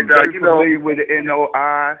 I'm very familiar with the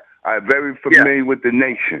NOI. I'm very familiar with the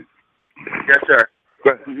nation. Yes, sir.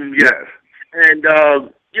 Yes. And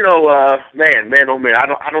man, oh man,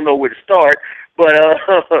 I don't know where to start. But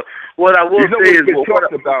what I will say is what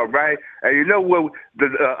talked about, right? And you know what the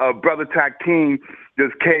Brother Tykeen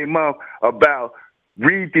just came up about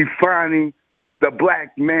redefining the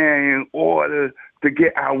black man in order to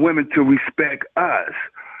get our women to respect us.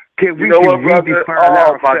 Can we redefine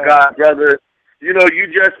ourselves? Oh my God, brother. You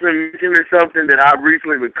just been mentioning something that I've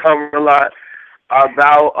recently been covering a lot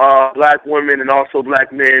about black women and also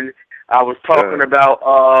black men. I was talking about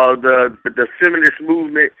the feminist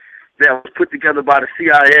movement that was put together by the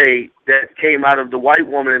CIA that came out of the white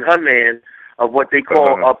woman and her man of what they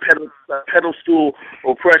call pedestal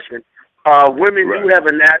oppression. Women do have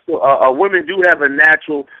a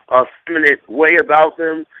natural feminine way about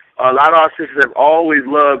them. A lot of our sisters have always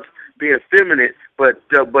loved being feminine, but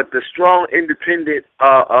the strong, independent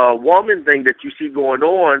woman thing that you see going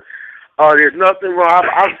on, there's nothing wrong.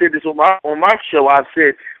 I've said this on my show. I've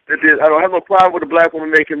said that I don't have no problem with a black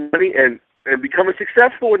woman making money and becoming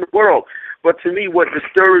successful in the world. But to me, what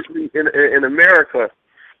disturbs me in America,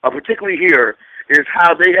 particularly here, is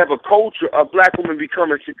how they have a culture of black women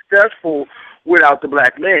becoming successful without the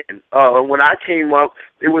black man. When I came up,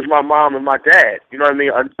 it was my mom and my dad. You know what I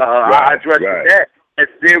mean? I addressed that. And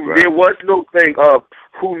there was no thing of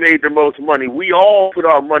who made the most money. We all put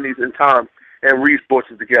our monies and time and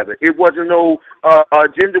resources together. It wasn't no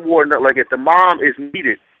gender war, nothing like it. The mom is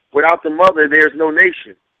needed. Without the mother, there's no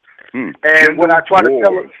nation. And what I try to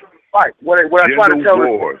tell her, what I try to tell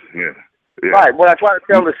her, right, what I try to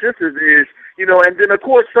tell the sisters is, you know, and then of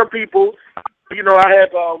course some people, you know, I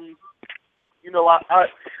have,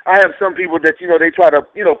 I have some people that, you know, they try to,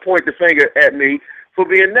 you know, point the finger at me for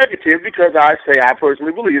being negative because I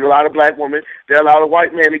personally believe a lot of black women, they allow the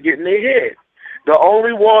white man to get in their head. The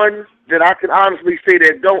only one that I can honestly say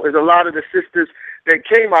that don't is a lot of the sisters that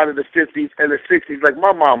came out of the 50s and the 60s, like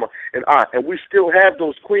my mama and aunt, and we still have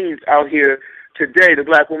those queens out here today, the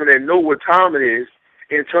black women that know what time it is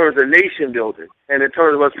in terms of nation building and in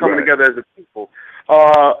terms of us coming together as a people.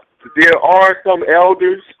 There are some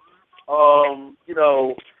elders, you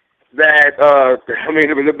know, that, I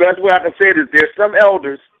mean, the best way I can say it is there's some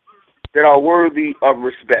elders that are worthy of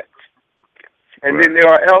respect. And then there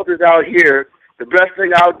are elders out here, the best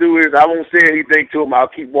thing I'll do is I won't say anything to them, I'll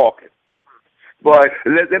keep walking. But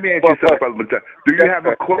let me ask you something, Brother Mattel. Do you have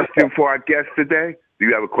a question for our guest today?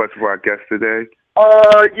 Yeah.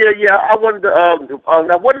 I wanted to.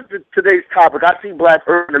 Now, what is today's topic? I see Black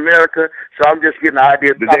Urban America, so I'm just getting an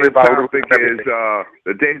idea.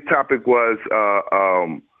 Today's topic was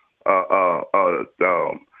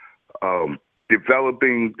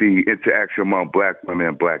developing the interaction among black women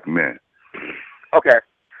and black men. Okay.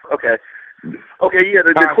 Yeah.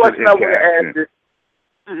 The question I want to ask is.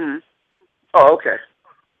 Mm-hmm. Oh, okay.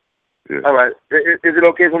 Yeah. All right. Is it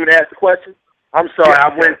okay for me to ask the question? I'm sorry. I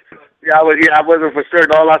wasn't for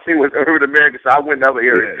certain. All I seen was Urban America, so I went another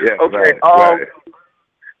area. Yeah, okay.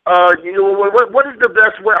 You know, what is the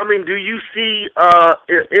best way? I mean, do you see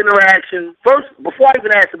interaction? First, before I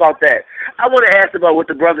even ask about that, I want to ask about what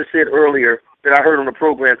the brother said earlier that I heard on the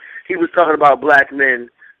program. He was talking about black men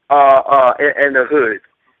and the hood.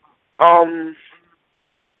 Oh,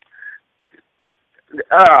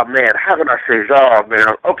 man, how can I say this? Oh,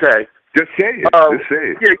 man, okay. Just say it.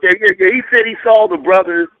 Yeah. He said he saw the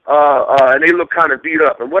brothers, and they look kind of beat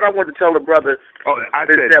up. And what I wanted to tell the brother... Oh, I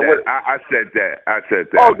said that. I said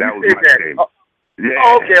that. Oh, that was my thing. Oh. Yeah,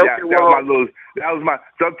 that was my.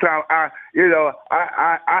 Sometimes I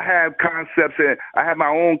have concepts and I have my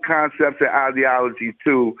own concepts and ideology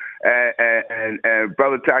too. And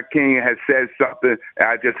Brother Tykeen has said something, and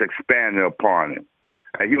I just expanded upon it.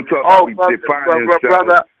 And you talk about defining yourself.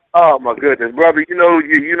 Brother. Oh my goodness, brother! You know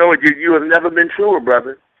you have never been truer,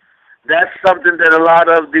 brother. That's something that a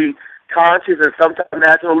lot of the conscious and sometimes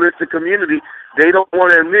nationalistic community, they don't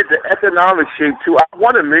want to admit. The economic shape too. I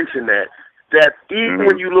want to mention that even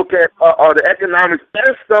when you look at the economics,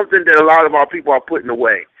 that's something that a lot of our people are putting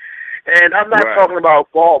away. And I'm not talking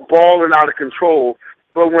about balling out of control,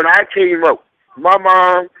 but when I came up, my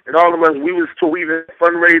mom and all of us, we had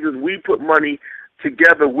fundraisers. We put money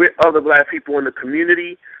together with other black people in the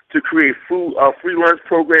community to create food, free lunch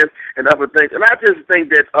programs and other things. And I just think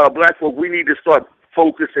that black folk, we need to start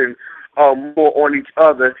focusing more on each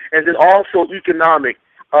other. And then also economic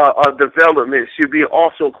development should be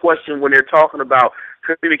also a question when they're talking about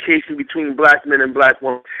communication between black men and black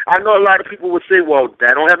women. I know a lot of people would say, well,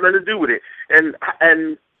 that don't have nothing to do with it.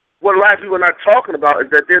 And what a lot of people are not talking about is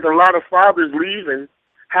that there's a lot of fathers leaving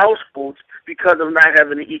households because of not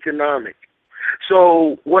having the economic.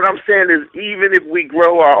 So what I'm saying is even if we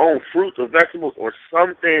grow our own fruits or vegetables or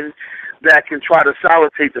something that can try to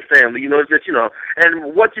facilitate the family, it's just,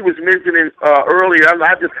 and what you was mentioning earlier,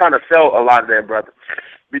 I just kind of felt a lot of that, brother,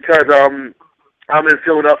 because I'm in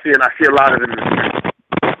Philadelphia and I see a lot of it in the streets.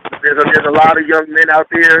 There's a lot of young men out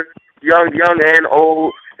there, young and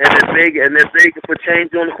old, and they're begging for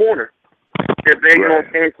change on the corner. They're begging on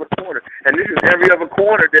change for the corner. And this is every other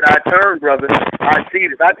corner that I turn, brother. I see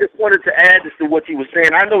this. I just wanted to add this to what you were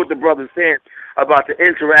saying. I know what the brother's saying about the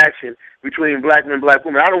interaction between black men and black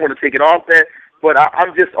women. I don't want to take it off that, but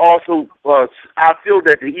I'm just also, I feel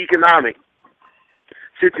that the economic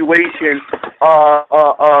situation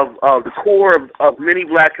of the core of many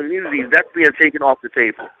black communities, that's being taken off the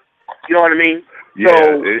table. You know what I mean? Yeah,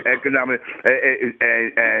 so, economic,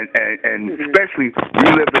 and especially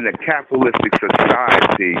we live in a capitalistic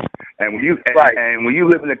society, and when you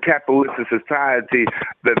live in a capitalistic society,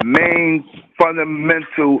 the main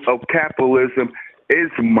fundamental of capitalism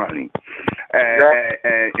is money, and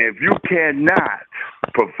if you cannot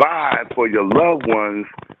provide for your loved ones,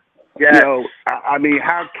 yes. you know, I mean,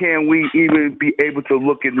 how can we even be able to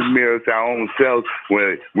look in the mirror at our own selves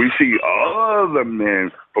when we see other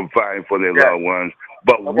men providing for their loved ones,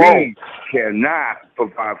 but we cannot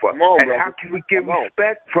provide for? And how can we get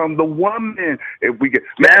respect from the woman if we get?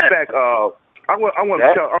 Matter of fact, I want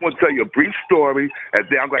to tell you a brief story, and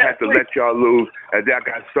then I'm gonna have to let y'all loose, and then I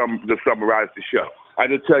got some to summarize the show. I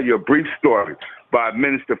just tell you a brief story by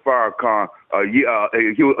Minister Farrakhan.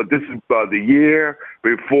 This is the year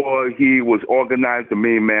before he was organized the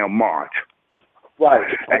Million Man March.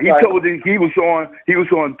 Right. And he told me he was on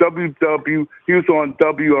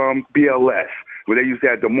WBLS, where they used to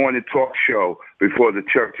have the morning talk show before the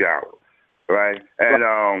church hour, right?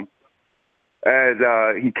 And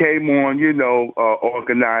he came on,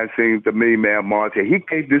 organizing the Million Man March, and he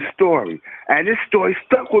gave this story. And this story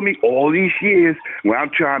stuck with me all these years when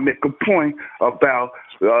I'm trying to make a point about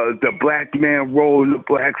the black man role in the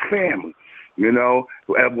black family,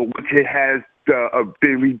 which it has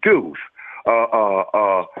been reduced.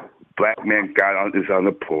 Black man is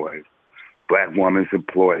unemployed. Black woman's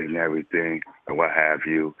employed and everything and what have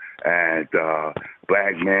you. And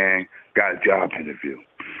black man got a job interview.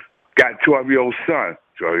 Got a 12-year-old son.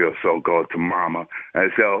 12-year-old son goes to mama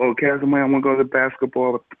and said, okay, man, I want to go to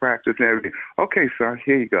basketball practice and everything. Okay, son,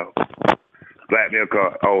 here you go. Black man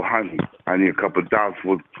goes, oh, honey, I need a couple of dollars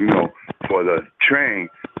for the train.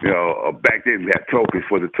 Back then we had tokens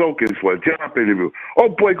for the job interview. Oh,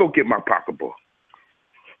 boy, go get my pocketbook.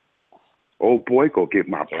 Oh, boy, go get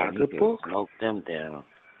my pocketbook. Smoke them down.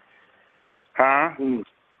 Huh?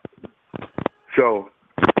 So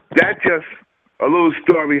that just a little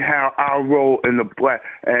story how our role in the black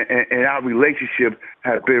and our relationship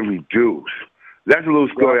has been reduced. That's a little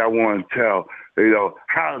story I want to tell.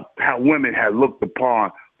 How women have looked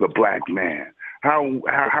upon the black man.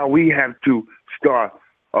 How we have to start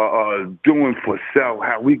doing for self.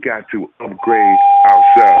 How we got to upgrade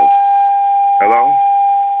ourselves. Hello?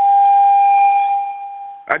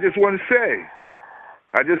 I just want to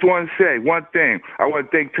say one thing. I want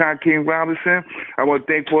to thank Tykeen Robinson. I want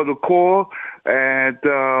to thank for the call. And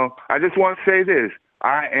I just want to say this.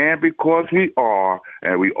 I am because we are,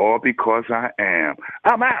 and we are because I am.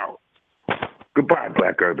 I'm out. Goodbye,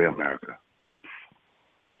 Black Urban America.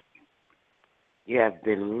 You have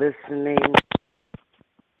been listening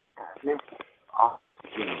to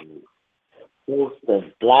host of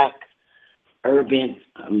Black Urban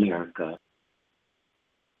America.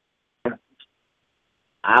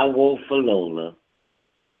 I Wolf for Lola,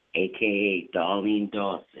 a.k.a. Darlene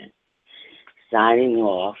Dawson, signing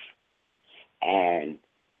off and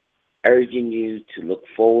urging you to look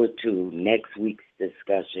forward to next week's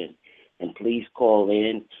discussion. And please call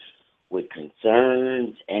in with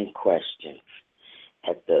concerns and questions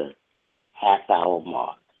at the half-hour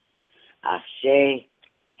mark. Ashe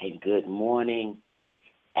and good morning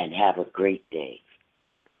and have a great day.